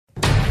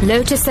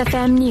Lotus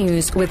FM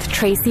News with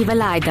TRACY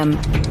VALAYDHAM.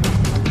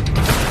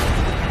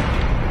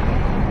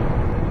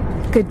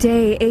 Good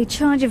day. A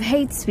charge of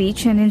hate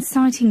speech and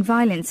inciting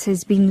violence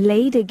has been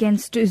laid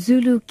against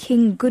Zulu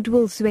King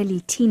Goodwill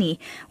Zwelithini.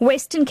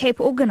 Western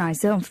Cape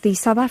organizer of the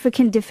South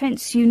African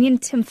Defence Union,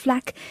 Tim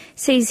Flack,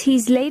 says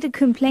he's laid a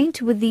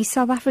complaint with the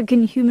South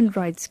African Human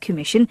Rights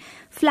Commission.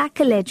 Flack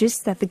alleges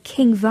that the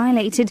king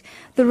violated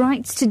the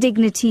rights to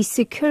dignity,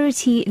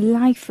 security,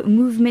 life,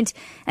 movement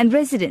and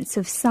residence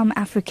of some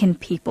African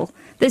people.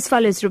 This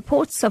follows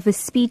reports of a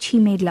speech he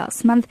made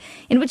last month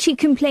in which he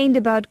complained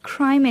about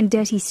crime and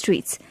dirty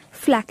streets.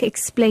 Flack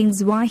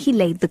explains why he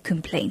laid the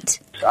complaint.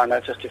 I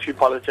noticed a few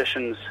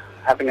politicians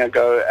having a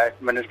go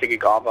at Minister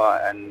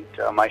Gigaba and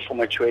Michael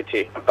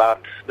Machweti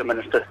about the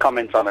minister's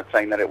comments on it,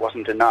 saying that it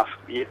wasn't enough.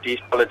 Yet these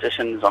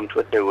politicians on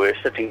Twitter were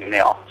sitting in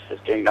their offices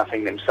doing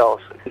nothing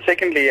themselves. And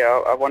secondly,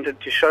 I wanted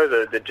to show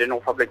the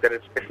general public that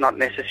it's not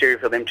necessary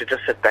for them to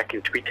just sit back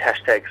and tweet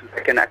hashtags.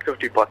 They can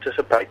actively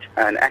participate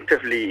and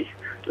actively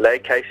lay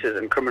cases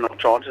and criminal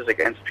charges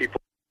against people.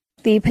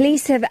 The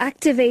police have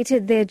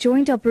activated their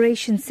joint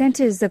operation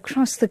centres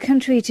across the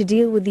country to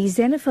deal with the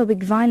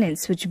xenophobic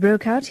violence which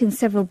broke out in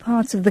several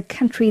parts of the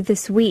country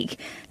this week.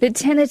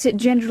 Lieutenant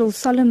General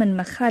Solomon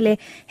Makhale,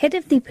 head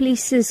of the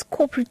police's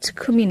corporate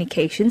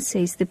communications,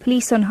 says the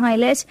police on high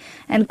alert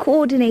and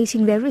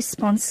coordinating their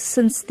response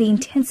since the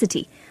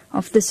intensity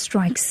of the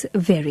strikes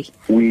vary.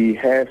 We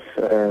have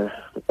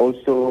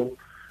also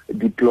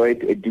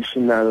deployed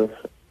additional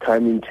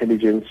crime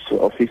intelligence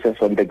officers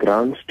on the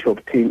ground to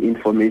obtain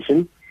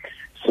information,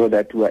 so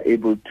that we are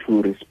able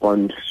to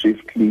respond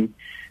swiftly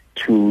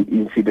to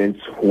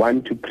incidents,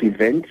 one, to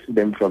prevent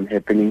them from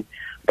happening,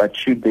 but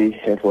should they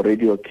have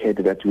already occurred,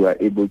 that we are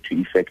able to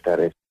effect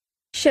arrest.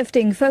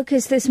 Shifting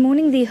focus this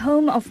morning, the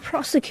home of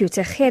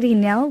prosecutor Gerrie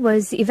Nel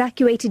was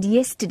evacuated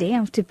yesterday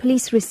after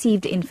police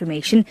received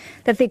information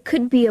that there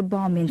could be a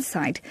bomb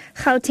inside.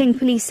 Gauteng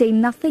police say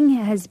nothing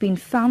has been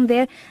found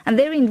there and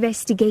they're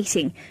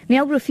investigating.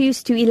 Nel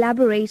refused to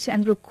elaborate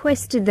and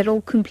requested that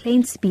all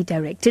complaints be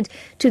directed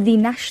to the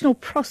National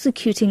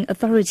Prosecuting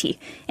Authority.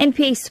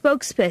 NPA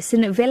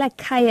spokesperson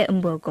Velakaya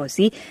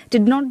Mbogozi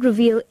did not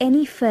reveal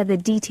any further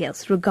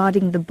details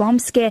regarding the bomb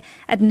scare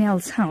at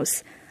Nel's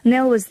house.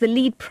 Nel was the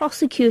lead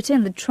prosecutor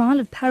in the trial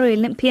of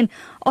Paralympian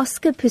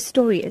Oscar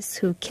Pistorius,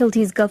 who killed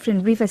his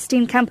girlfriend Riva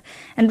Steenkamp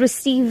and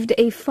received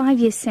a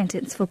 5-year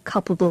sentence for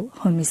culpable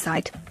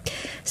homicide.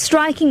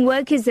 Striking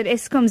workers at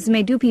ESKOM's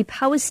Medupi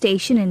power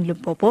station in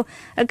Limpopo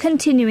are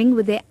continuing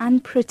with their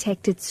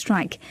unprotected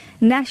strike.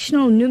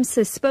 National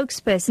NUMSA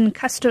spokesperson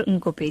Castro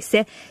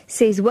Ngopese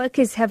says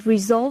workers have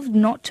resolved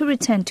not to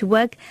return to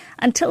work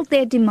until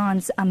their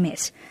demands are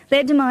met.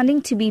 They're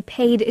demanding to be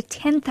paid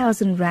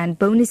 10,000 rand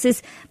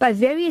bonuses by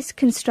various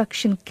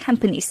construction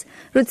companies.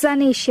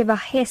 Rutsane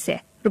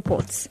Shevahese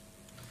reports.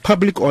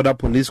 Public order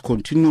police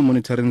continue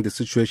monitoring the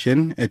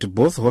situation at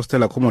both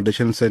hostel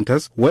accommodation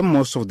centers where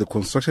most of the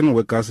construction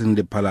workers in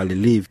the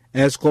Palali live.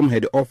 ESKOM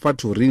had offered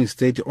to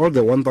reinstate all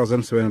the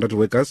 1,700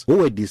 workers who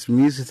were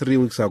dismissed 3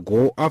 weeks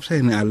ago after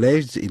an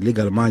alleged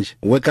illegal march.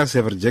 Workers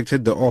have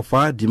rejected the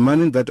offer,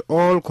 demanding that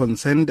all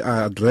concerned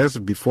are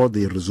addressed before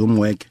they resume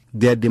work.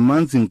 Their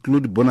demands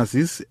include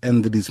bonuses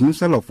and the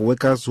dismissal of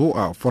workers who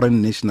are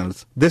foreign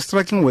nationals. The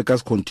striking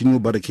workers continue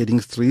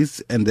barricading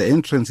streets and the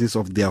entrances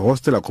of their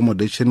hostel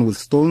accommodation with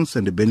stones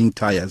and burning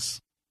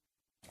tires.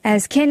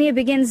 As Kenya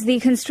begins the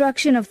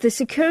construction of the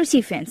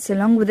security fence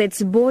along with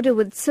its border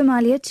with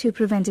Somalia to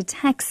prevent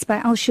attacks by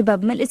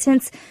Al-Shabaab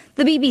militants,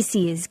 the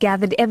BBC has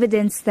gathered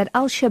evidence that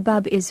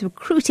Al-Shabaab is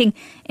recruiting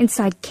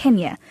inside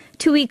Kenya.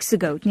 2 weeks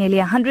ago, nearly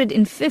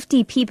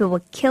 150 people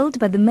were killed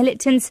by the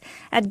militants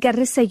at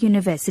Garissa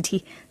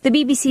University. The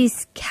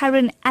BBC's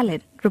Karen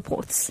Allen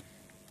reports.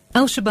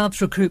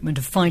 Al-Shabaab's recruitment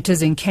of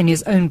fighters in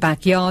Kenya's own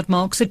backyard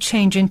marks a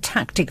change in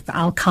tactic for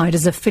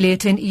Al-Qaeda's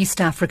affiliate in East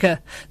Africa.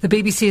 The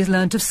BBC has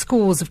learnt of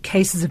scores of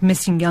cases of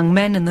missing young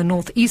men in the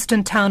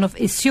northeastern town of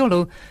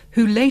Isiolo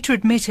who later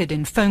admitted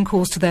in phone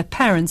calls to their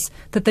parents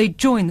that they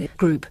joined the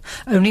group.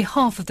 Only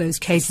half of those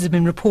cases have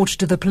been reported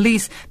to the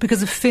police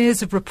because of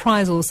fears of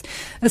reprisals.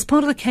 As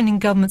part of the Kenyan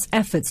government's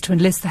efforts to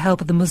enlist the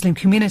help of the Muslim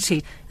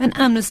community, an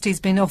amnesty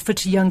has been offered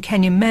to young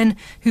Kenyan men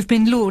who've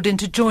been lured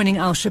into joining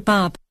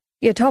Al-Shabaab.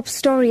 Your top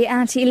story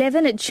at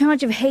 11, a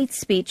charge of hate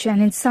speech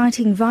and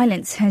inciting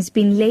violence has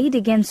been laid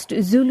against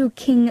Zulu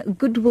King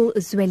Goodwill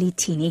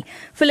Zwelithini.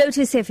 For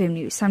Lotus FM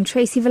News, I'm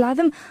TRACY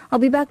VALAYDHAM. I'll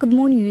be back with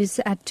more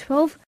news at 12.